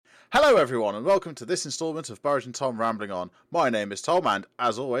Hello everyone and welcome to this instalment of Burridge and Tom Rambling On. My name is Tom and,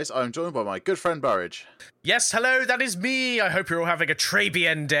 as always, I am joined by my good friend Burridge. Yes, hello, that is me. I hope you're all having a très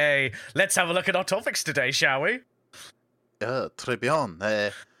bien day. Let's have a look at our topics today, shall we? Très bien.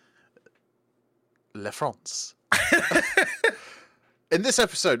 La France. In this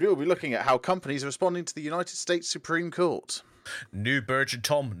episode, we will be looking at how companies are responding to the United States Supreme Court. New Burridge and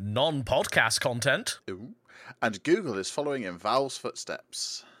Tom non-podcast content. Ooh. And Google is following in Valve's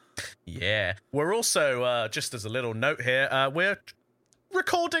footsteps. Yeah. We're also, just as a little note here, we're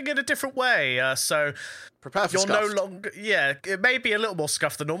recording in a different way, so prepare for you're scuffed. no longer... Yeah, it may be a little more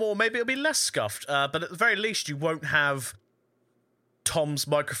scuffed than normal, or maybe it'll be less scuffed, but at the very least you won't have Tom's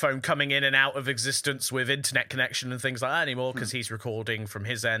microphone coming in and out of existence with internet connection and things like that anymore, because he's recording from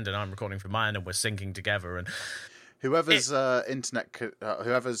his end and I'm recording from mine and we're syncing together. And whoever's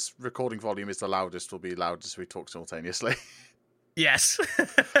whoever's recording volume is the loudest will be loudest if we talk simultaneously. Yes.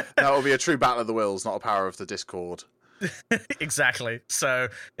 That will be a true battle of the wills, not a power of the Discord. Exactly. So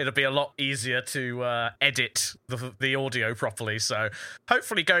it'll be a lot easier to edit the audio properly. So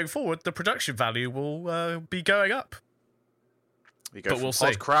hopefully going forward, the production value will be going up. We go from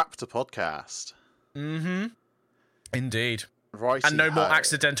pod crap to podcast. Mm-hmm. Indeed. Right. And no more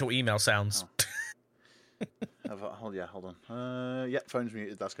accidental email sounds. Hold on. Yeah, phone's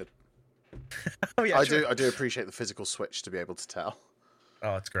muted. That's good. Oh yeah, I do appreciate the physical switch to be able to tell.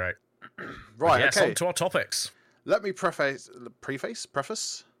 Oh, it's great. Right. Yes, okay. on to our topics. Let me preface.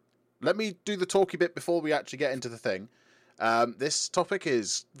 Let me do the talky bit before we actually get into the thing. This topic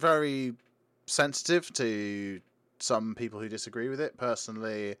is very sensitive to some people who disagree with it.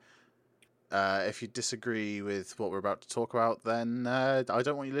 Personally, if you disagree with what we're about to talk about, then I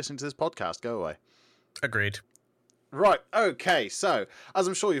don't want you listening to this podcast. Go away. Agreed. Right, okay, so, as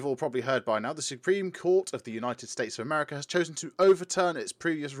I'm sure you've all probably heard by now, the Supreme Court of the United States of America has chosen to overturn its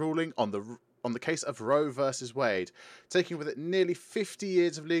previous ruling on the case of Roe versus Wade, taking with it nearly 50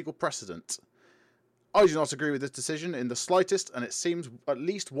 years of legal precedent. I do not agree with this decision in the slightest, and it seems at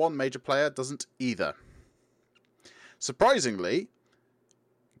least one major player doesn't either. Surprisingly,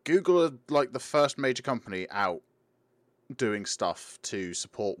 Google are like the first major company out doing stuff to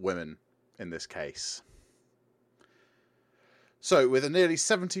support women in this case. So, with a nearly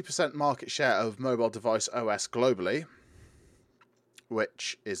 70% market share of mobile device OS globally,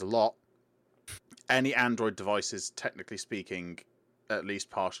 which is a lot, any Android device is, technically speaking, at least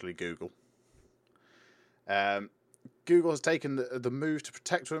partially Google. Google has taken the move to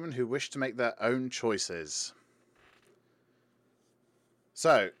protect women who wish to make their own choices.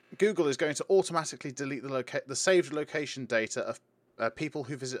 So, Google is going to automatically delete the saved location data of people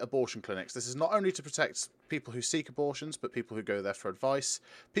who visit abortion clinics. This is not only to protect people who seek abortions, but people who go there for advice,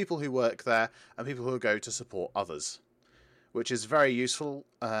 people who work there, and people who go to support others, which is very useful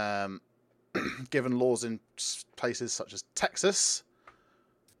given laws in places such as Texas,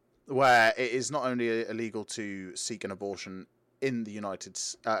 where it is not only illegal to seek an abortion in the United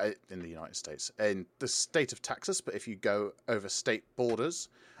States, in the state of Texas, but if you go over state borders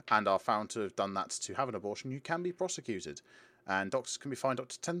and are found to have done that to have an abortion, you can be prosecuted. And doctors can be fined up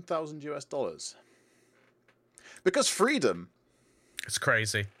to $10,000. Because freedom. It's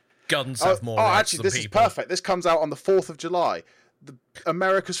crazy. Guns have more rights than this people. Is perfect. This comes out on the 4th of July.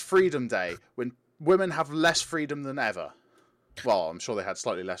 America's Freedom Day, when women have less freedom than ever. Well, I'm sure they had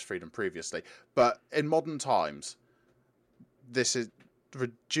slightly less freedom previously. But in modern times, this is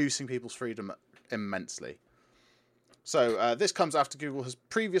reducing people's freedom immensely. So this comes after Google has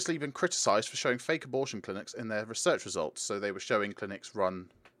previously been criticised for showing fake abortion clinics in their research results. So they were showing clinics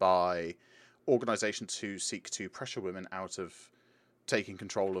run by organisations who seek to pressure women out of taking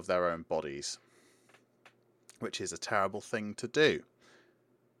control of their own bodies, which is a terrible thing to do.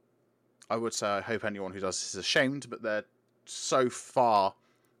 I would say I hope anyone who does this is ashamed, but they're so far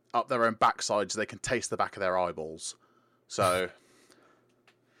up their own backsides they can taste the back of their eyeballs. So...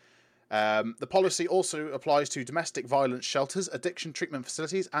 the policy also applies to domestic violence shelters, addiction treatment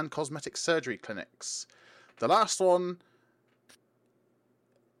facilities, and cosmetic surgery clinics. The last one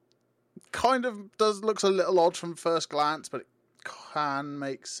kind of looks a little odd from first glance, but it can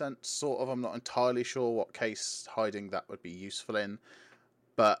make sense, sort of. I'm not entirely sure what case hiding that would be useful in,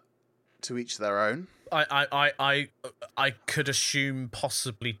 but to each their own. I could assume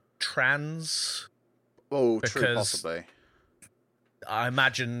possibly trans. Oh, true, possibly. I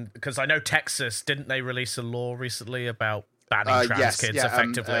imagine, because I know Texas, didn't they release a law recently about banning trans kids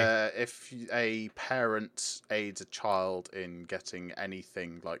effectively? If a parent aids a child in getting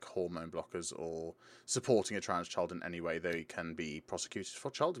anything like hormone blockers or supporting a trans child in any way, they can be prosecuted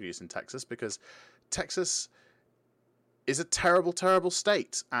for child abuse in Texas, because Texas is a terrible, terrible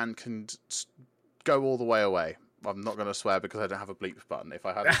state and can go all the way away. I'm not going to swear because I don't have a bleep button. If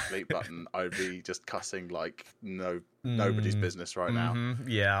I had a bleep button, I'd be just cussing like nobody's business right now.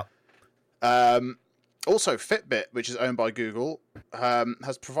 Yeah. Also, Fitbit, which is owned by Google,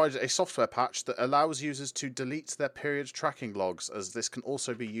 has provided a software patch that allows users to delete their period tracking logs, as this can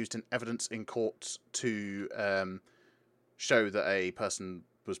also be used in evidence in court to show that a person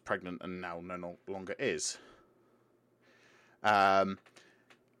was pregnant and now no longer is.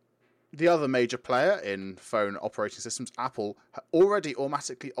 The other major player in phone operating systems, Apple, already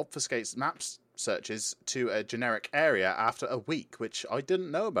automatically obfuscates maps searches to a generic area after a week, which I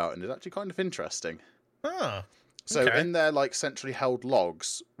didn't know about and is actually kind of interesting. Ah, so okay. in their like centrally held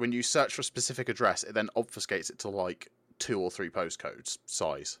logs, when you search for a specific address, it then obfuscates it to like 2 or 3 postcodes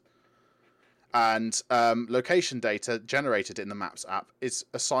size. And location data generated in the Maps app is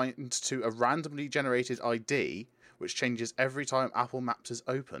assigned to a randomly generated ID, which changes every time Apple Maps is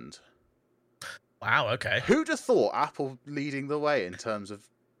opened. Wow, okay. Who'd have thought Apple leading the way in terms of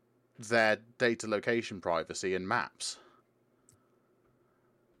their data location privacy in Maps?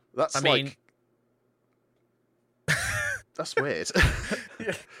 That's that's weird.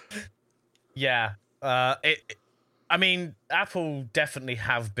 Yeah. I mean, Apple definitely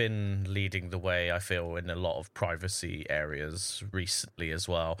have been leading the way, I feel, in a lot of privacy areas recently as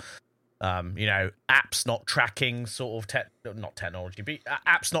well. Apps not tracking sort of not technology, but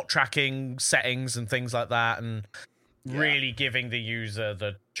apps not tracking settings and things like that, and really giving the user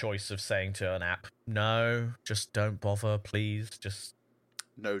the choice of saying to an app, no, just don't bother, please. Just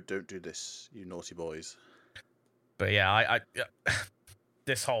no, don't do this, you naughty boys. But yeah, I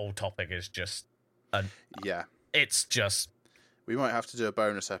this whole topic is just it's just. We might have to do a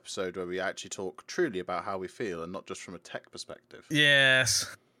bonus episode where we actually talk truly about how we feel and not just from a tech perspective.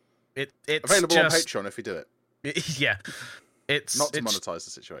 Yes. It's available on Patreon if we do it. Yeah. It's not to monetize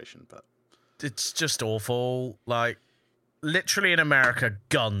the situation, but it's just awful. Like, literally in America,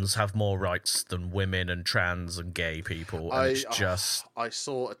 guns have more rights than women and trans and gay people. And I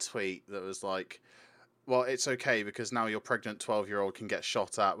saw a tweet that was like, well, it's okay because now your pregnant 12-year-old can get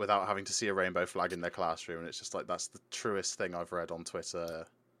shot at without having to see a rainbow flag in their classroom. And it's just like, that's the truest thing I've read on Twitter.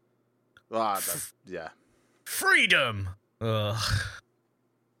 Yeah. Freedom! Ugh.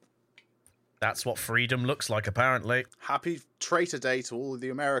 That's what freedom looks like, apparently. Happy Traitor Day to all of the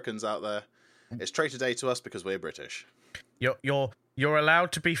Americans out there. It's Traitor Day to us because we're British. You're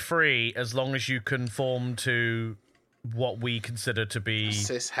allowed to be free as long as you conform to what we consider to be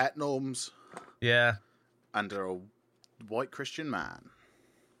cis het norms. Yeah. And are a white Christian man.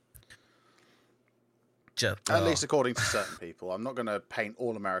 At least according to certain people. I'm not going to paint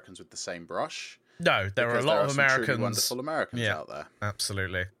all Americans with the same brush. No, there are a lot of Americans. Truly wonderful Americans out there.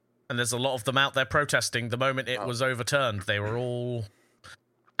 Absolutely. And there's a lot of them out there protesting the moment it was overturned. They were all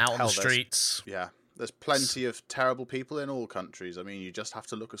out on the streets. There's plenty of terrible people in all countries. I mean, you just have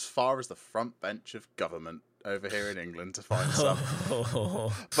to look as far as the front bench of government over here in England to find some.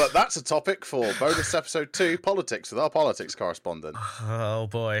 But that's a topic for bonus episode 2, politics with our politics correspondent. Oh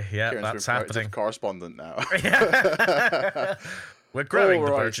boy, yeah, Kieran's that's been happening. Correspondent now. We're growing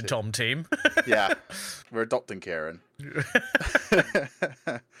the Birch and Tom team. Yeah, we're adopting Kieran.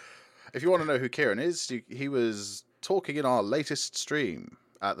 If you want to know who Kieran is, he was talking in our latest stream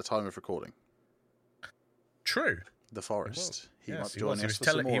at the time of recording. True. The forest. He might join us he was for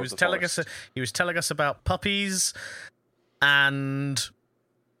some more of the forest. He was telling us about puppies and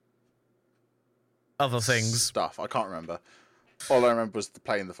other things. Stuff. I can't remember. All I remember was the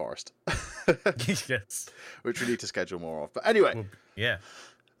play in the forest. Yes. Which we need to schedule more of. But anyway. Well, yeah.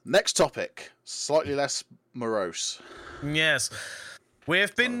 Next topic. Slightly less morose. Yes.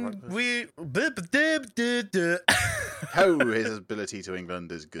 We've been... Oh, his ability to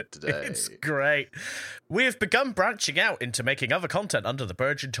England is good today. It's great. We've begun branching out into making other content under the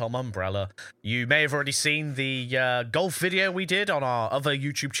Birch and Tom umbrella. You may have already seen the golf video we did on our other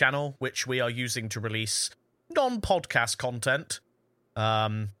YouTube channel, which we are using to release non-podcast content,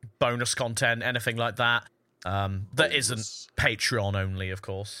 bonus content, anything like that. That isn't Patreon only, of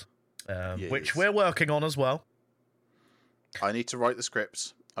course, which we're working on as well. I need to write the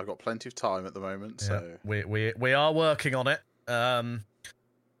scripts. I've got plenty of time at the moment, so we are working on it.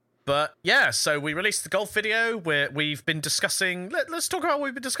 But yeah, so we released the golf video where we've been discussing. Let's talk about what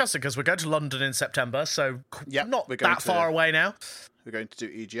we've been discussing because we're going to London in September, so not that far away now. We're going to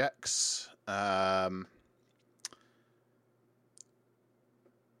do EGX.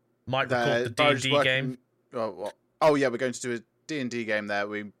 Might record the D&D game. Oh yeah, we're going to do a D&D game there.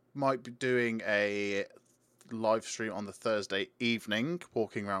 We might be doing a live stream on the Thursday evening,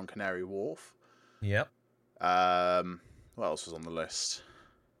 walking around Canary Wharf. Yep. What else was on the list?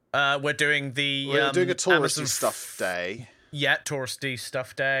 We're doing We're doing a touristy Amazon stuff day. Yeah, touristy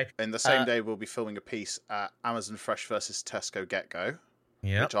stuff day. In the same day, we'll be filming a piece at Amazon Fresh versus Tesco GetGo,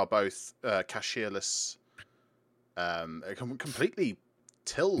 which are both cashierless, completely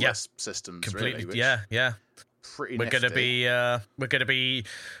till-less systems. Completely, really, yeah. Pretty. We're gonna be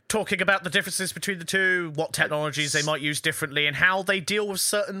talking about the differences between the two, what technologies they might use differently, and how they deal with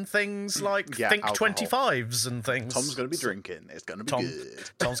certain things like Think alcohol. 25s and things. Tom's gonna be drinking. It's gonna be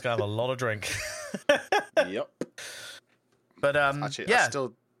good. Tom's gonna have a lot of drink. Yep. But Actually, I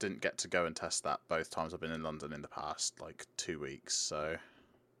still didn't get to go and test that both times I've been in London in the past, like 2 weeks. So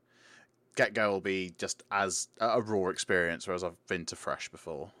GetGo will be just as a raw experience, whereas I've been to Fresh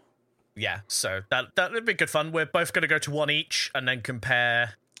before. Yeah, so that'd be good fun. We're both going to go to one each and then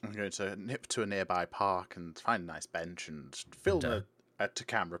compare. I'm going to nip to a nearby park and find a nice bench and film a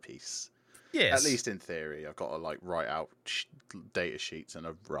to-camera piece. Yes. At least in theory. I've got to write out data sheets and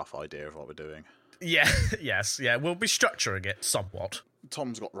a rough idea of what we're doing. Yeah, yes, yeah. We'll be structuring it somewhat.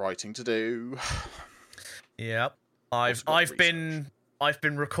 Tom's got writing to do. Yep. I've been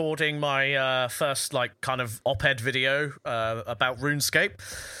recording my first kind of op-ed video about RuneScape.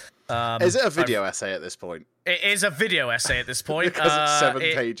 Is it a video essay at this point? It is a video essay at this point. Because it's 7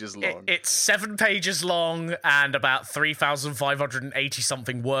 pages long. It's 7 pages long and about 3,580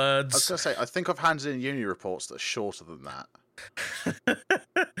 something words. I was going to say, I think I've handed in uni reports that are shorter than that.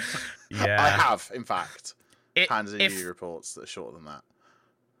 Yeah. I have, in fact, handed in uni reports that are shorter than that.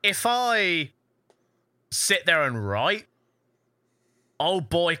 If I sit there and write, oh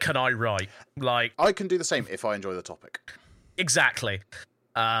boy, can I write. I can do the same if I enjoy the topic. Exactly.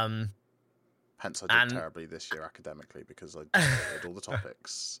 Hence, I did terribly this year academically because I enjoyed all the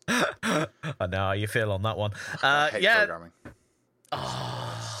topics. I know how you feel on that one. I hate programming.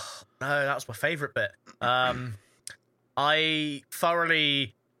 Oh, no, that was my favourite bit. I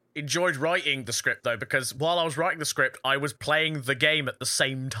thoroughly enjoyed writing the script, though, because while I was writing the script, I was playing the game at the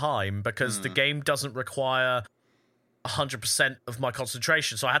same time, because the game doesn't require 100% of my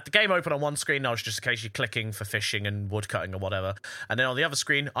concentration. So I had the game open on one screen, and I was just occasionally clicking for fishing and woodcutting or whatever. And then on the other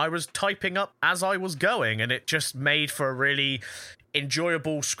screen, I was typing up as I was going, and it just made for a really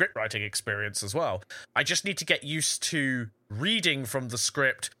enjoyable script writing experience as well. I just need to get used to reading from the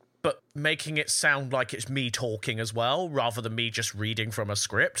script, but making it sound like it's me talking as well, rather than me just reading from a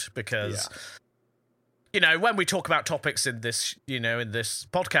script, because... Yeah. When we talk about topics in this, in this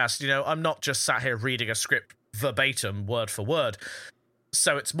podcast, I'm not just sat here reading a script verbatim, word for word.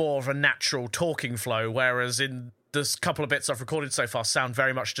 So it's more of a natural talking flow, whereas in this couple of bits I've recorded so far sound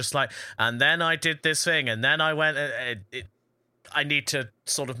very much just like, and then I did this thing, and then I went... I need to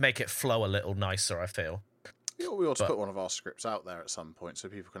sort of make it flow a little nicer, I feel. Yeah, we ought to put one of our scripts out there at some point so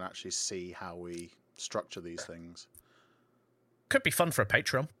people can actually see how we structure these things. Could be fun for a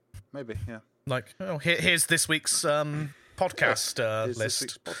Patreon. Maybe, yeah. Here's this week's podcast here's list. This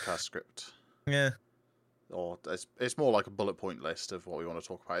week's podcast script. Yeah. Or it's more like a bullet point list of what we want to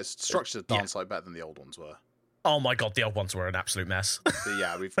talk about. It's structured a darn sight better than the old ones were. Oh my god, the old ones were an absolute mess. But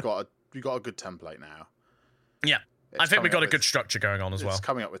yeah, we've got a good template now. Yeah. I think we've got a good structure going on as well. It's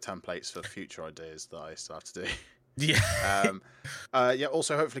coming up with templates for future ideas that I still have to do. Yeah.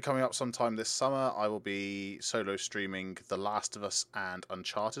 Also, hopefully coming up sometime this summer, I will be solo streaming The Last of Us and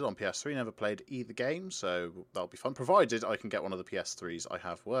Uncharted on PS3. Never played either game, so that'll be fun, provided I can get one of the PS3s I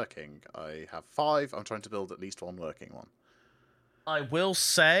have working. I have 5. I'm trying to build at least one working one. I will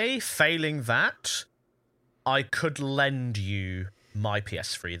say, failing that, I could lend you my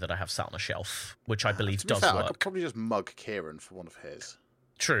PS3 that I have sat on a shelf, which I believe does work. I could probably just mug Kieran for one of his.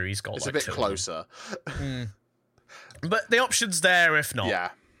 True, he's got it's a bit closer. But the option's there if not.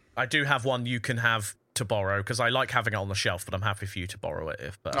 Yeah. I do have one you can have to borrow, because I like having it on the shelf, but I'm happy for you to borrow it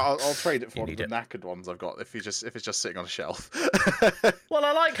if... I'll trade it for one of the knackered ones I've got if it's just sitting on a shelf. Well,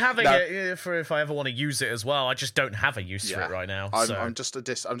 I like having it for if I ever want to use it as well. I just don't have a use for it right now. I'm just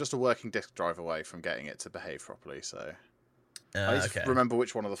a working disk drive away from getting it to behave properly, so... I need to remember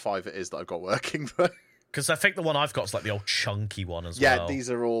which one of the 5 it is that I've got working. Because I think the one I've got is like the old chunky one as well. Yeah, these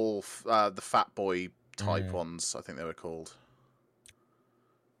are all the Fat Boy type ones, I think they were called.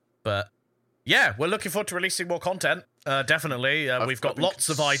 But yeah, we're looking forward to releasing more content. Definitely. We've got lots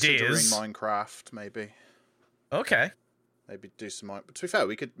of ideas. Minecraft, maybe. Okay. Maybe do some... But to be fair,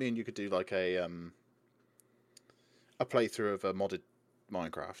 me and you could do like a playthrough of a modded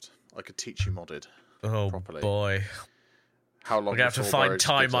Minecraft. I could teach you modded properly. Oh, boy. How long? We're going to have to find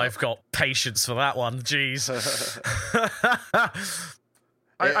time. I've got patience for that one. Jeez.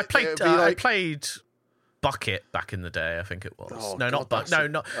 I played Bucket back in the day, I think it was. Oh, no, God, not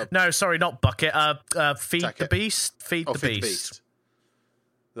Bucket. that's No, sorry, not Bucket. Feed the Tacket. Beast. Feed the Feed Beast.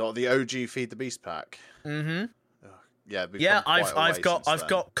 the OG Feed the Beast pack. Mm-hmm. Yeah, we've Yeah, come quite a way I've got since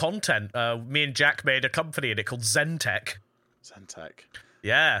then. content. Me and Jack made a company in it called Zentech. Zentech.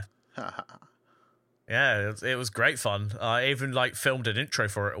 Yeah. Yeah, it was great fun. I even filmed an intro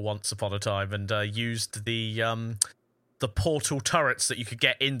for it once upon a time, and used the portal turrets that you could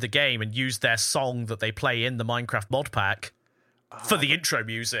get in the game, and used their song that they play in the Minecraft mod pack for the intro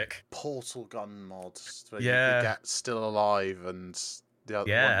music. Portal gun mods where Yeah. you get Still Alive and the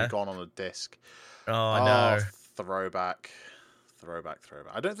other one you gone on a disc. Oh no. Throwback.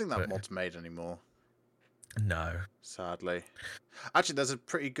 I don't think that mod's made anymore. No. Sadly. Actually, there's a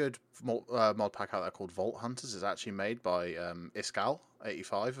pretty good mod pack out there called Vault Hunters. It's actually made by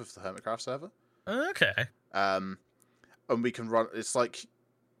Iskal85 of the Hermitcraft server. Okay. And we can run... It's like...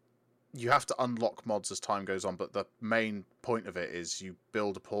 You have to unlock mods as time goes on, but the main point of it is you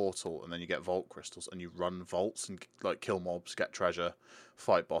build a portal and then you get vault crystals and you run vaults and kill mobs, get treasure,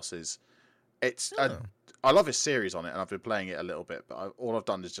 fight bosses. It's... I love his series on it, and I've been playing it a little bit, but all I've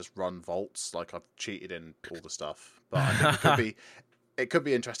done is just run vaults. I've cheated in all the stuff. But I think it could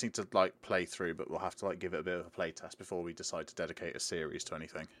be interesting to play through, but we'll have to give it a bit of a play test before we decide to dedicate a series to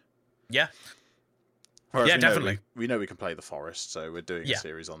anything. Yeah. Whereas Definitely. We know we can play the forest, so we're doing a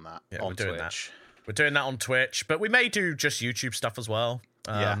series on that on Twitch. We're doing that on Twitch, but we may do just YouTube stuff as well.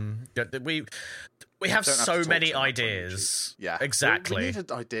 We have so many ideas. Yeah, exactly. We need an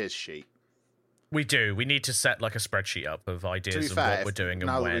ideas sheet. We do. We need to set a spreadsheet up of ideas of what we're doing and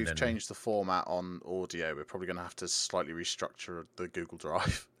now when. Now that we've changed the format on audio, we're probably going to have to slightly restructure the Google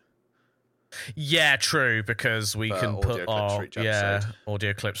Drive. Yeah, true, because we can put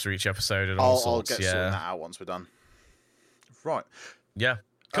audio clips for each episode and all sorts. I'll get sorting that out once we're done. Right. Yeah.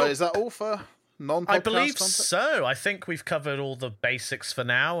 Cool. Is that all for non-podcast I believe content? so. I think we've covered all the basics for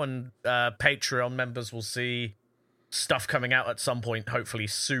now, and Patreon members will see stuff coming out at some point, hopefully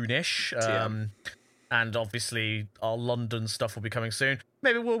soonish. And obviously our London stuff will be coming soon.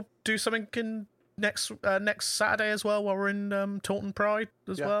 Maybe we'll do something in next Saturday as well while we're in Taunton Pride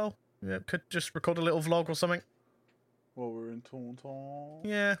as well. Yeah, could just record a little vlog or something. While we're in Taunton.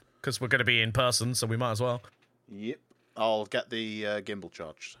 Yeah, because we're going to be in person, so we might as well. Yep. I'll get the gimbal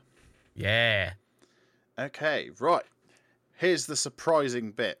charged. Yeah. Okay, right. Here's the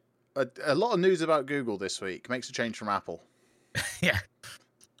surprising bit. A lot of news about Google this week. Makes a change from Apple. Yeah.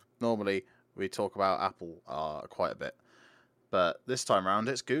 Normally, we talk about Apple quite a bit. But this time around,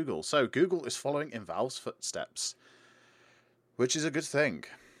 it's Google. So, Google is following in Valve's footsteps, which is a good thing.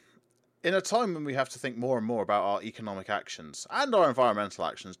 In a time when we have to think more and more about our economic actions, and our environmental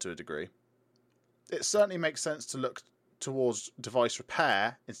actions to a degree, it certainly makes sense to look towards device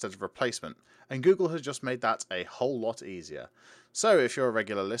repair instead of replacement. And Google has just made that a whole lot easier. So, if you're a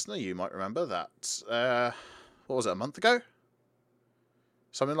regular listener, you might remember that, what was it, a month ago?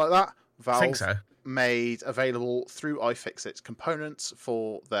 Something like that? Valve I think so. Made available through iFixit components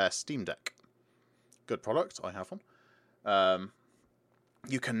for their Steam Deck. Good product, I have one.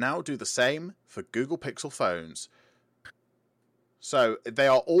 You can now do the same for Google Pixel phones. So, they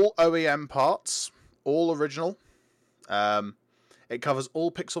are all OEM parts, all original. It covers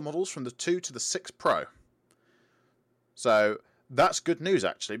all Pixel models from the 2 to the 6 Pro. So, that's good news,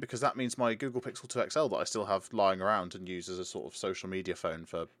 actually, because that means my Google Pixel 2 XL that I still have lying around and use as a sort of social media phone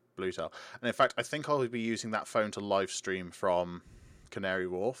for Bluetail. And in fact, I think I'll be using that phone to live stream from Canary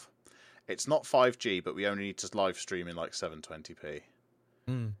Wharf. It's not 5G, but we only need to live stream in 720p.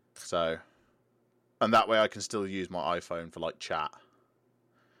 So, and that way I can still use my iPhone for chat.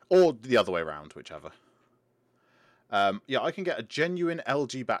 Or the other way around, whichever. I can get a genuine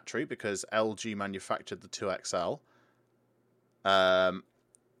LG battery because LG manufactured the 2XL.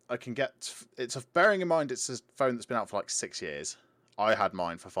 I can get... bearing in mind it's a phone that's been out for 6 years. I had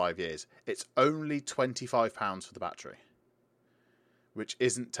mine for 5 years. It's only £25 for the battery, which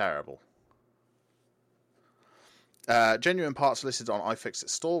isn't terrible. Genuine parts listed on iFixit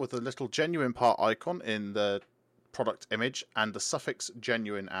store with a little genuine part icon in the product image and the suffix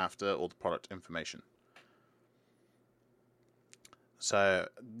genuine after all the product information. So,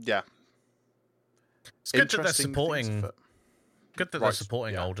 yeah. It's good that they're supporting... Good that they're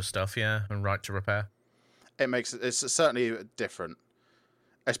supporting older stuff, and right to repair. It's certainly different,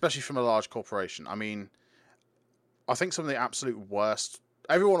 especially from a large corporation. I mean, I think some of the absolute worst...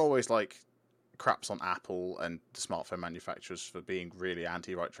 Everyone always, craps on Apple and the smartphone manufacturers for being really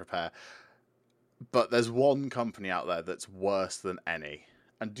anti-right to repair. But there's one company out there that's worse than any.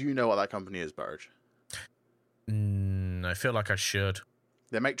 And do you know what that company is, Burge? I feel like I should.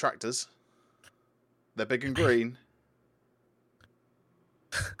 They make tractors. They're big and green.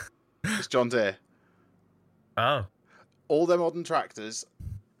 It's John Deere. Oh. All their modern tractors,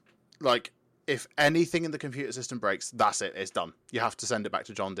 like, if anything in the computer system breaks, that's it. It's done. You have to send it back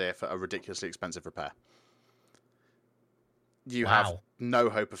to John Deere for a ridiculously expensive repair. You have no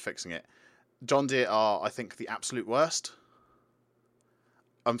hope of fixing it. John Deere are, I think, the absolute worst.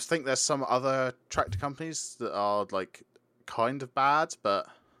 I think there's some other tractor companies that are, like, kind of bad, but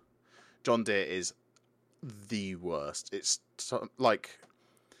John Deere is the worst. It's like,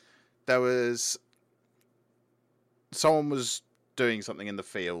 someone was doing something in the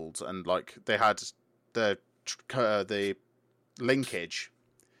field, and like they had the linkage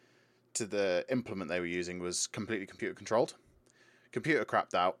to the implement they were using was completely computer controlled. Computer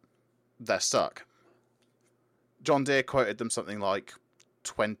crapped out. They're stuck. John Deere quoted them something like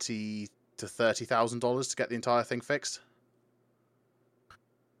 $20,000 to $30,000 to get the entire thing fixed.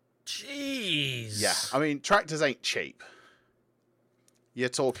 Jeez. Yeah, I mean, tractors ain't cheap. You're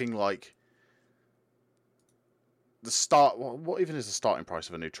talking like the start. What even is the starting price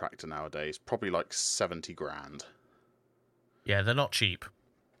of a new tractor nowadays? Probably like 70 grand. Yeah, they're not cheap.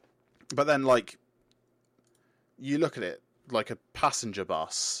 But then, like, you look at it like a passenger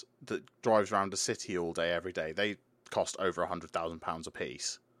bus that drives around a city all day, every day. They cost over £100,000 a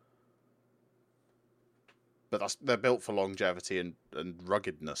piece. But they're built for longevity and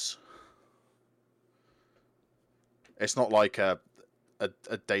ruggedness. It's not like a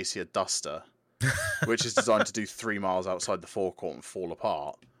Dacia Duster, which is designed to do 3 miles outside the forecourt and fall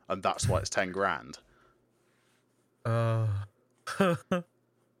apart, and that's why it's 10 grand.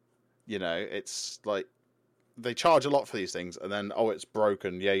 You know, it's like they charge a lot for these things, and then it's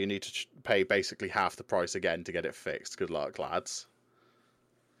broken. Yeah, you need to pay basically half the price again to get it fixed. Good luck, lads.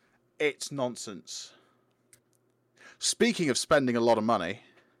 It's nonsense. Speaking of spending a lot of money,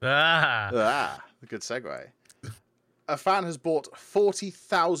 a good segue. A fan has bought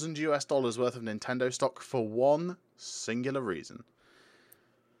 $40,000 worth of Nintendo stock for one singular reason.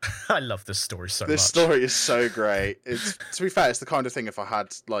 I love this story so much. This story is so great. It's, to be fair, it's the kind of thing if I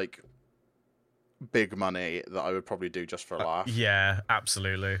had like big money that I would probably do just for a laugh. Yeah,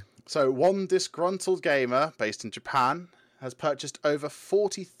 absolutely. So one disgruntled gamer based in Japan has purchased over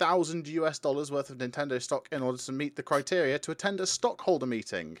 $40,000 worth of Nintendo stock in order to meet the criteria to attend a stockholder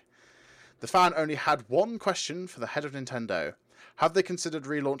meeting. The fan only had one question for the head of Nintendo. Have they considered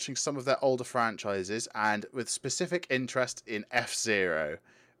relaunching some of their older franchises, and with specific interest in F-Zero,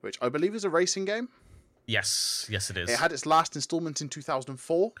 which I believe is a racing game? Yes, it is. It had its last installment in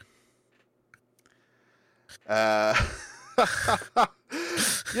 2004.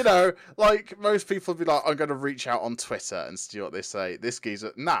 You know, like most people would be like, I'm going to reach out on Twitter and see what they say. This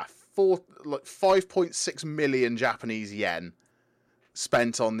geezer, 5.6 million Japanese yen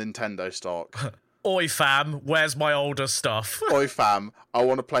spent on Nintendo stock. Oi fam, where's my older stuff? Oi fam, I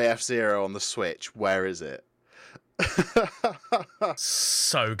want to play F-Zero on the Switch. Where is it?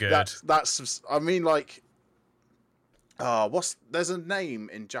 So good. That's I mean, like, there's a name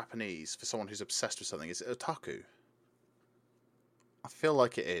in Japanese for someone who's obsessed with something. Is it otaku? I feel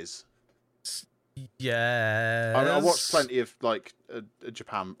like it is. Yeah. I mean, I watched plenty of like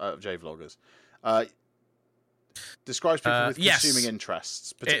Japan J-vloggers. Describes people with consuming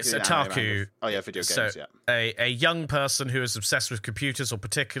interests. It's otaku. Video games. Yeah. A young person who is obsessed with computers or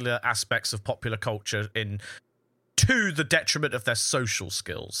particular aspects of popular culture to the detriment of their social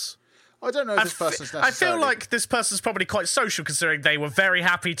skills. I don't know if this person's necessarily... I feel like this person's probably quite social, considering they were very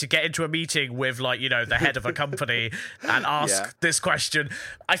happy to get into a meeting with, like, you know, the head of a company and ask this question.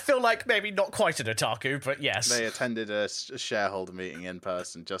 I feel like maybe not quite an otaku, but yes. They attended a shareholder meeting in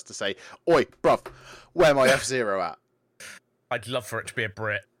person just to say, "Oi, bruv, where my F-Zero at?" I'd love for it to be a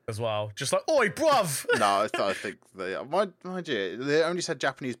Brit as well. Just like, "Oi, bruv!" No, I think mind you, they only said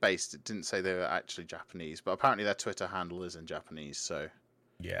Japanese-based. It didn't say they were actually Japanese, but apparently their Twitter handle is in Japanese, so...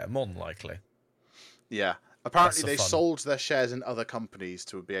 Yeah, more than likely. Yeah. Apparently they sold their shares in other companies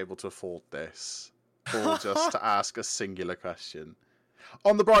to be able to afford this. Or just to ask a singular question.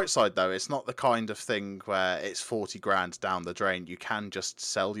 On the bright side, though, it's not the kind of thing where it's 40 grand down the drain. You can just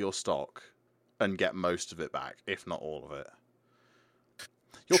sell your stock and get most of it back, if not all of it.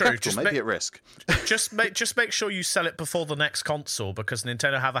 Your capital may be at risk. just make sure you sell it before the next console, because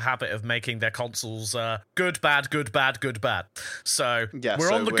Nintendo have a habit of making their consoles good, bad, good, bad, good, bad. So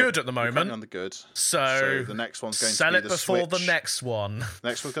we're on the good at the moment. We're on the good. So the next one's going to be sell it the before Switch. the next one. The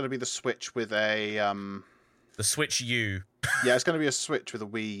next one's going to be the Switch with a the Switch U. Yeah, it's going to be a Switch with a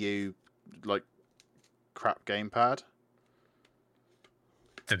Wii U like crap gamepad.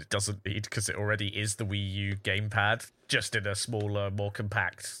 That it doesn't need, because it already is the Wii U gamepad, just in a smaller, more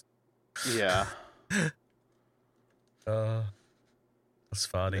compact. Yeah. That's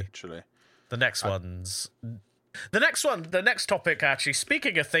funny. Literally. The next topic, actually,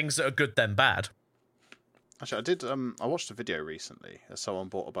 speaking of things that are good then bad. Actually, I watched a video recently. Someone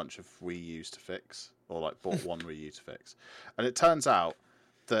bought a bunch of Wii U's to fix, or like bought one Wii U to fix, and it turns out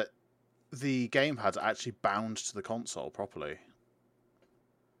that the gamepad's actually bound to the console properly.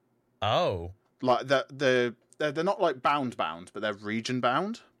 Oh, like they're not like bound, but they're region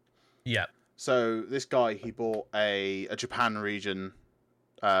bound. Yeah. So this guy, he bought a Japan region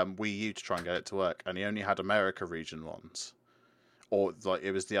Wii U to try and get it to work, and he only had America region ones, or like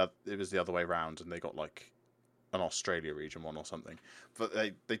it was the other way around, and they got like an Australia region one or something. But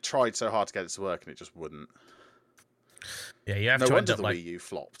they tried so hard to get it to work, and it just wouldn't. Yeah, you have no to wonder end up the like Wii U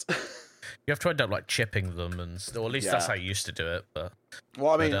flopped. you have to end up like chipping them, or at least that's how you used to do it. But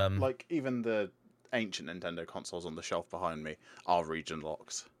well, I mean, like even the ancient Nintendo consoles on the shelf behind me are region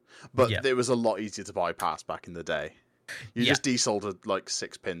locks, but it was a lot easier to bypass back in the day. You just desoldered like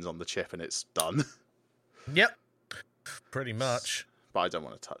 6 pins on the chip, and it's done. Yep, pretty much. But I don't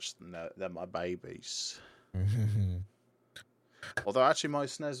want to touch them. They're my babies. Although actually my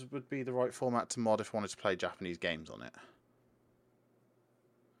SNES would be the right format to mod if I wanted to play Japanese games on it.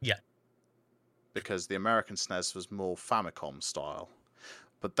 Yeah. Because the American SNES was more Famicom style.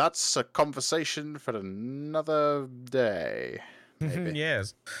 But that's a conversation for another day. Maybe.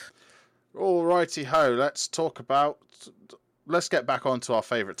 Yes. Alrighty ho, let's get back onto our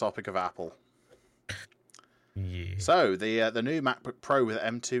favourite topic of Apple. Yeah. So, the new MacBook Pro with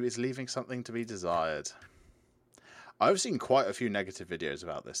M2 is leaving something to be desired. I've seen quite a few negative videos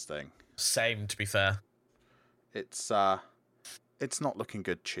about this thing. Same, to be fair. It's not looking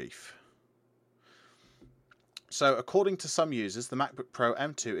good, Chief. So, according to some users, the MacBook Pro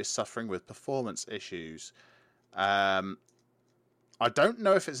M2 is suffering with performance issues. I don't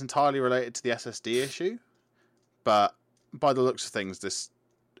know if it's entirely related to the SSD issue, but by the looks of things,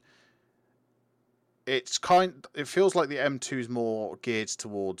 it feels like the M2 is more geared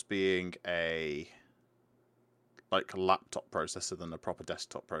towards being a laptop processor than a proper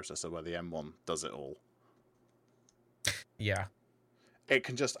desktop processor, where the M1 does it all. Yeah. It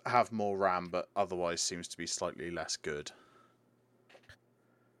can just have more RAM, but otherwise seems to be slightly less good.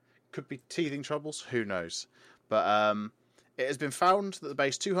 Could be teething troubles, who knows? But it has been found that the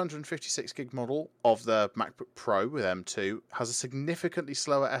base 256GB model of the MacBook Pro with M2 has a significantly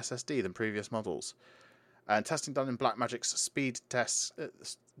slower SSD than previous models. And testing done in Blackmagic's speed tests,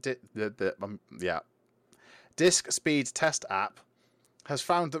 Disk Speed Test app has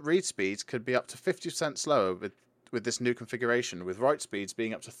found that read speeds could be up to 50% slower with this new configuration, with write speeds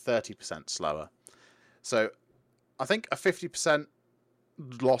being up to 30% slower. So I think a 50%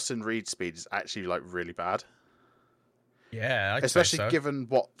 loss in read speed is actually really bad. Yeah, especially given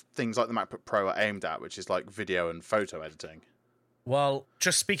what things like the MacBook Pro are aimed at, which is like video and photo editing. Well,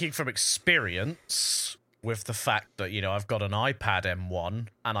 just speaking from experience, with the fact that, I've got an iPad M1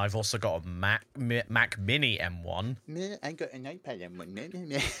 and I've also got a Mac Mini M1. I got an iPad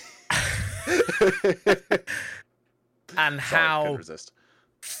M1. And how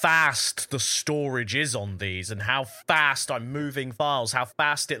fast the storage is on these, and how fast I'm moving files, how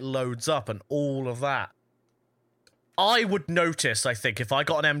fast it loads up, and all of that. I would notice, I think, if I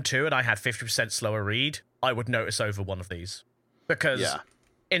got an M2 and I had 50% slower read, I would notice over one of these. Because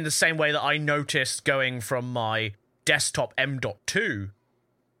in the same way that I noticed going from my desktop M.2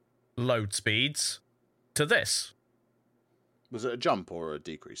 load speeds to this. Was it a jump or a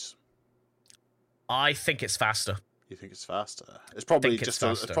decrease? I think it's faster. You think it's faster? It's probably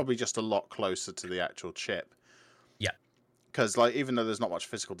just a lot closer to the actual chip. Yeah. Because even though there's not much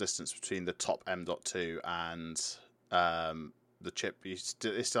physical distance between the top M.2 and the chip, it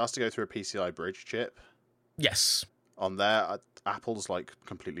still has to go through a PCI bridge chip. Yes. On there, Apple's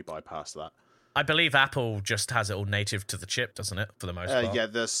completely bypassed that. I believe Apple just has it all native to the chip, doesn't it? For the most part. Yeah,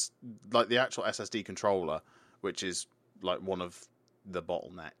 there's the actual SSD controller, which is one of the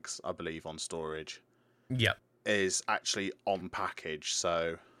bottlenecks, I believe, on storage. Yep. Is actually on package,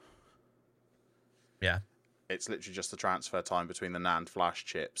 so yeah, it's literally just the transfer time between the NAND flash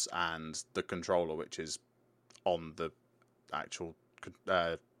chips and the controller, which is on the actual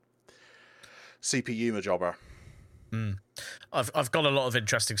CPU majobber. I've got a lot of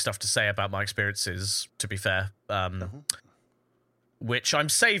interesting stuff to say about my experiences, to be fair, which I'm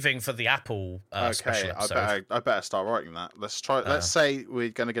saving for the Apple special episode. I better start writing that. Let's say we're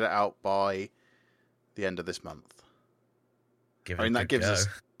going to get it out by the end of this month. That gives us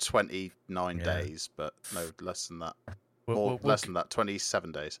 29 days, but no less than that. Less than that,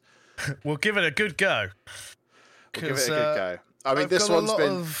 27 days. We'll give it a good go. We'll give it a good go. I mean, this one's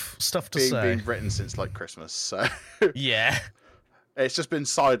been stuff to say. Been written since like Christmas, so yeah, it's just been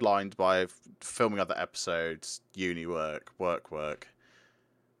sidelined by filming other episodes, uni work,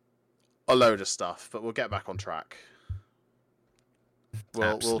 a load of stuff. But we'll get back on track.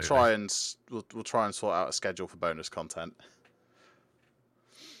 We'll try and sort out a schedule for bonus content.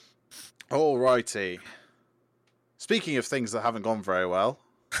 Alrighty. Speaking of things that haven't gone very well,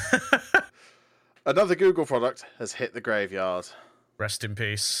 another Google product has hit the graveyard. Rest in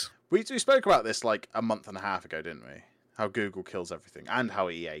peace. We spoke about this like a month and a half ago, didn't we? How Google kills everything and how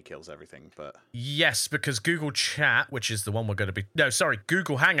EA kills everything. But yes, because Google Chat, which is the one we're going to be... No, sorry,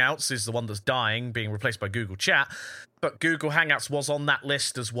 Google Hangouts is the one that's dying, being replaced by Google Chat. But Google Hangouts was on that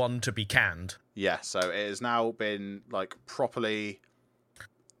list as one to be canned. Yeah, so it has now been like properly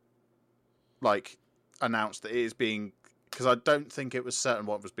like announced that it is being... Because I don't think it was certain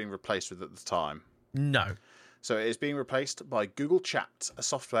what was being replaced with at the time. No. So it is being replaced by Google Chat, a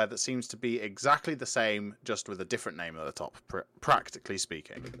software that seems to be exactly the same, just with a different name at the top, practically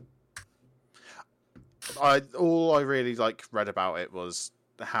speaking. All I really read about it was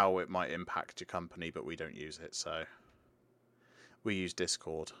how it might impact your company, but we don't use it, so we use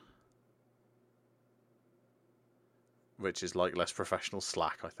Discord, which is like less professional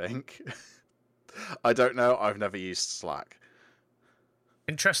Slack, I think. I don't know. I've never used Slack.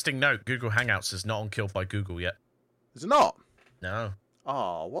 Interesting note, Google Hangouts is not on Killed by Google yet. Is it not? No.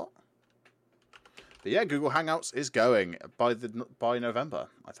 Oh, what? But yeah, Google Hangouts is going by November,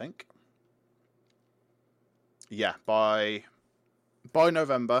 I think. Yeah, by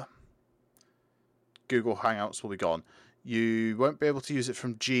November, Google Hangouts will be gone. You won't be able to use it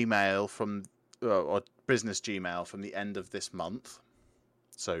from Gmail, or business Gmail from the end of this month,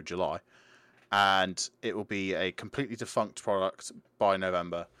 so July. And it will be a completely defunct product by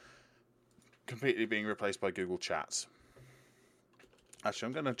November, completely being replaced by Google Chat. Actually,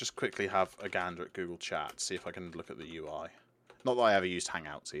 I'm going to just quickly have a gander at Google Chat, see if I can look at the UI. Not that I ever used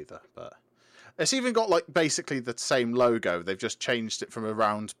Hangouts either, but it's even got basically the same logo. They've just changed it from a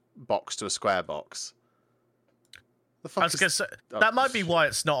round box to a square box. I was going to say, that might be why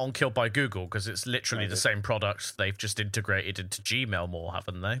it's not on Killed by Google, because it's literally the same product. They've just integrated into Gmail more,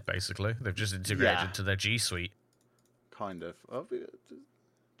 haven't they, basically? They've just integrated into their G Suite. Kind of.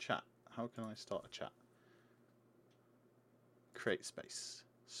 Chat. How can I start a chat? Create space.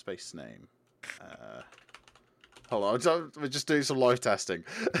 Space name. Hold on, we're just doing some live testing.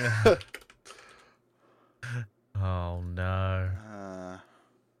 Oh, no.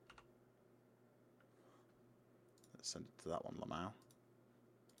 Send it to that one, Lamau.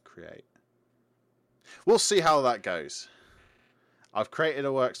 Create. We'll see how that goes. I've created a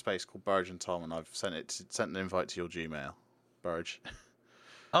workspace called Burge and Tom, and I've sent an invite to your Gmail, Burge.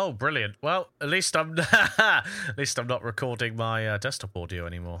 Oh, brilliant! Well, at least I'm not recording my desktop audio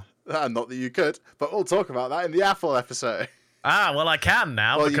anymore. Not that you could, but we'll talk about that in the Apple episode. Ah, well, I can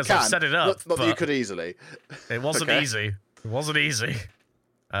now because I've set it up. Not that you could easily. It wasn't easy. It wasn't easy.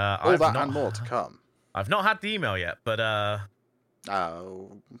 All that and more to come. I've not had the email yet, but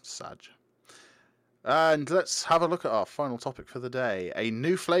Oh, sad. And let's have a look at our final topic for the day. A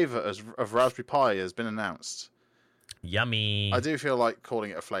new flavour of Raspberry Pi has been announced. Yummy. I do feel like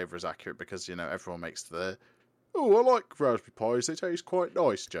calling it a flavour is accurate because, everyone makes the, oh, I like Raspberry Pis, they taste quite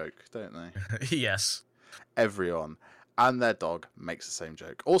nice joke, don't they? Yes. Everyone. And their dog makes the same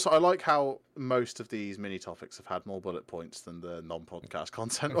joke. Also, I like how most of these mini topics have had more bullet points than the non-podcast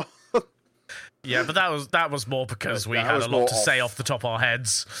content. Yeah, but that was more because we had a lot to say off the top of our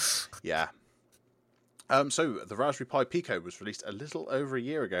heads. Yeah. So the Raspberry Pi Pico was released a little over a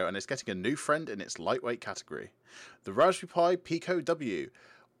year ago, and it's getting a new friend in its lightweight category. The Raspberry Pi Pico W.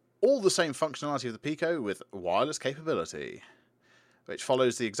 All the same functionality of the Pico with wireless capability, which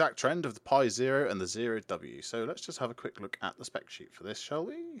follows the exact trend of the Pi Zero and the Zero W. So let's just have a quick look at the spec sheet for this, shall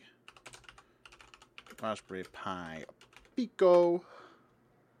we? Raspberry Pi Pico.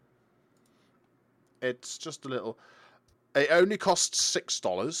 It's just a little... It only costs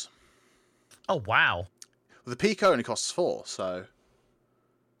 $6. Oh, wow. The Pico only costs $4, so...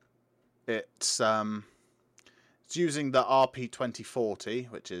 It's using the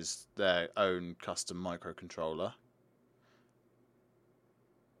RP2040, which is their own custom microcontroller.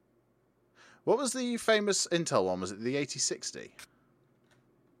 What was the famous Intel one? Was it the 8060?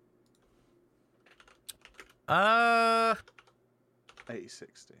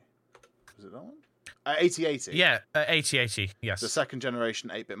 8060. Was it that one? 8080. Yeah, 8080, yes. The second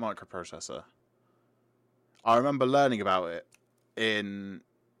generation 8-bit microprocessor. I remember learning about it in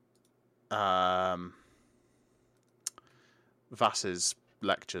Vass's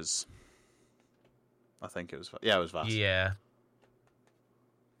lectures. I think it was. Yeah, it was VAS. Yeah.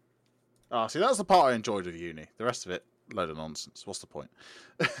 Ah, see, that's the part I enjoyed of uni. The rest of it, load of nonsense. What's the point?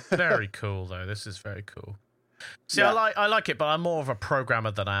 Very cool, though. This is very cool. See, Yeah. I like it, but I'm more of a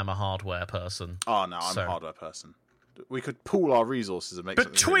programmer than I am a hardware person. Oh no, I'm a hardware person. We could pool our resources and make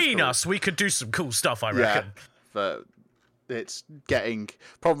something really Between cool. us, we could do some cool stuff, I reckon. Yeah, but it's getting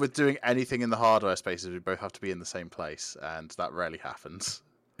problem with doing anything in the hardware space is we both have to be in the same place, and that rarely happens.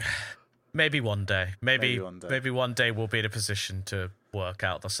 Maybe one day. Maybe one day. we'll be in a position to work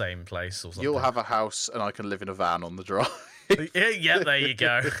out the same place or something. You'll have a house, and I can live in a van on the drive. Yeah, there you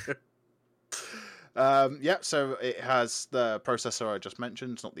go. Yeah, so it has the processor I just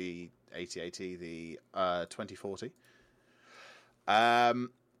mentioned, not the 8080, the 2040. And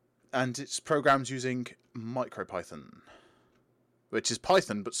it's programmed using MicroPython, which is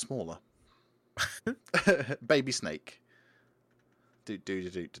Python but smaller. Baby snake. Do.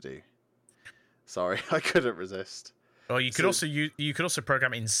 Sorry, I couldn't resist. Or you could also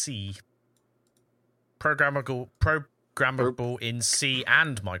program in C. Programmable in C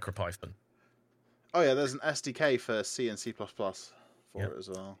and MicroPython. Oh yeah, there's an SDK for C and C++ for it as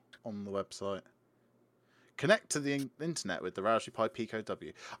well on the website. Connect to the internet with the Raspberry Pi Pico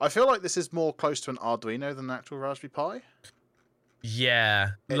W. I feel like this is more close to an Arduino than an actual Raspberry Pi.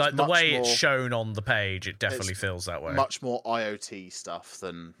 Yeah, It's like the way much it's more- shown on the page, it definitely feels that way. Much more IoT stuff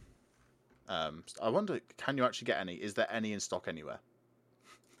than. I wonder, can you actually get any? Is there any in stock anywhere?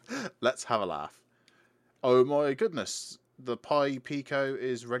 Let's have a laugh. Oh my goodness, the Pi Pico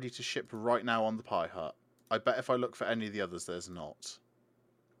is ready to ship right now on the Pi Hut. I bet if I look for any of the others, there's not.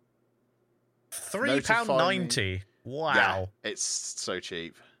 £3.90. Wow. Yeah, it's so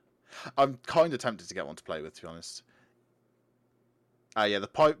cheap. I'm kind of tempted to get one to play with, to be honest. Yeah, the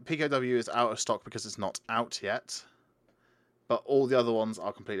Pico W is out of stock because it's not out yet. But all the other ones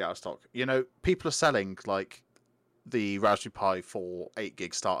are completely out of stock. You know, people are selling, like, the Raspberry Pi 4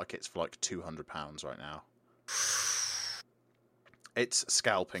 8GB starter kits for, like, £200 right now. It's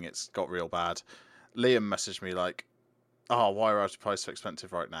scalping. It's got real bad. Liam messaged me, like, oh, why are Raspberry Pi so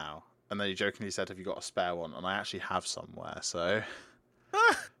expensive right now? And then he jokingly said, have you got a spare one? And I actually have somewhere, so...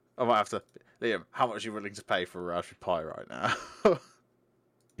 I might have to... Liam, how much are you willing to pay for a Raspberry Pi right now?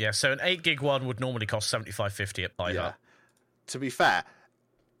 Yeah, so an 8GB one would normally cost $75.50 at Pi Hut. To be fair,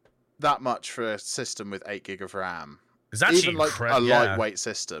 that much for a system with 8GB of RAM. It's actually even like a lightweight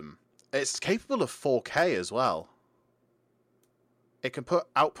system. It's capable of 4K as well. It can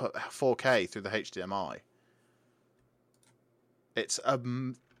output 4K through the HDMI. It's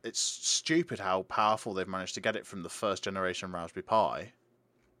stupid how powerful they've managed to get it from the first generation Raspberry Pi.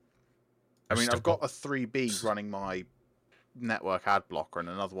 I mean, I've got a 3B running my network ad blocker and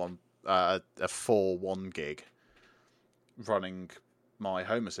another one, a 4 1GB running my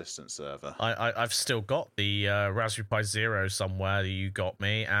Home Assistant server. I've still got the Raspberry Pi Zero somewhere that you got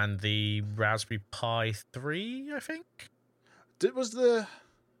me, and the Raspberry Pi 3, I think. The Raspberry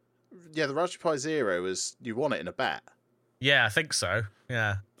Pi Zero was, you won it in a bet. Yeah, I think so.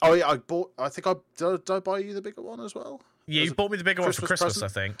 Yeah. Oh yeah, did I buy you the bigger one as well? Yeah, you bought me the bigger one for Christmas,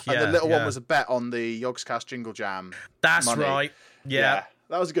 present? I think. And Yeah, the little one was a bet on the Yogscast Jingle Jam. That's money. right. Yeah.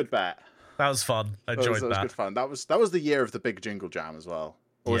 That was a good bet. That was fun. I enjoyed that was good fun. That was the year of the big Jingle Jam as well.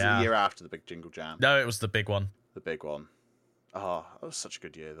 Or was it the year after the big Jingle Jam? No, it was the big one. The big one. Oh, that was such a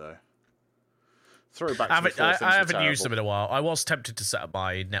good year though. Throwback. I haven't used them in a while. I was tempted to set up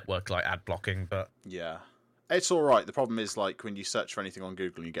my network like ad blocking, but yeah. It's all right. The problem is, like, when you search for anything on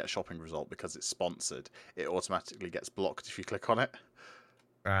Google and you get a shopping result because it's sponsored, it automatically gets blocked if you click on it.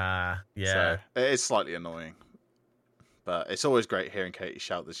 yeah. So it is slightly annoying. But it's always great hearing Katie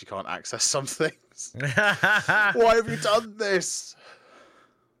shout that she can't access some things. Why have you done this?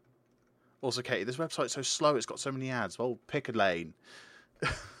 Also, Katie, this website's so slow. It's got so many ads. Well, pick a lane.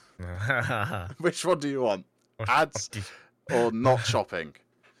 Which one do you want? Ads or not shopping?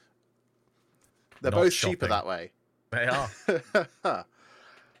 They're Not both shopping. cheaper that way. They are.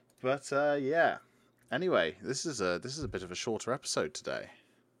 But yeah. Anyway, this is a bit of a shorter episode today.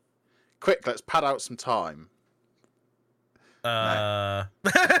 Quick, let's pad out some time.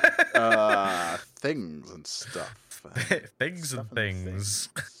 Things and stuff. Things and things.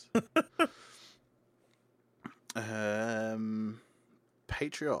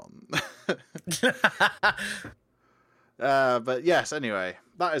 Patreon. But yes, anyway,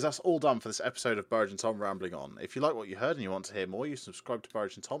 that is us all done for this episode of Burge and Tom Rambling On. If you like what you heard and you want to hear more, you subscribe to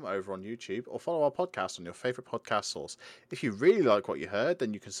Burge and Tom over on YouTube or follow our podcast on your favourite podcast source. If you really like what you heard,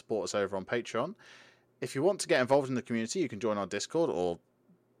 then you can support us over on Patreon. If you want to get involved in the community, you can join our Discord or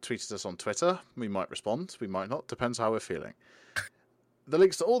tweet at us on Twitter. We might respond, we might not, depends how we're feeling. The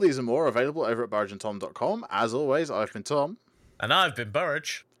links to all these and more are available over at burridgeandtom.com. As always, I've been Tom. And I've been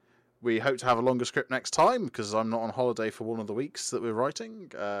Burridge. We hope to have a longer script next time, because I'm not on holiday for one of the weeks that we're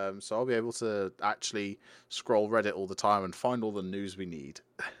writing. So I'll be able to actually scroll Reddit all the time and find all the news we need.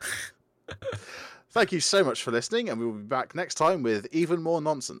 Thank you so much for listening, and we will be back next time with even more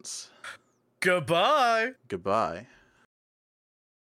nonsense. Goodbye. Goodbye.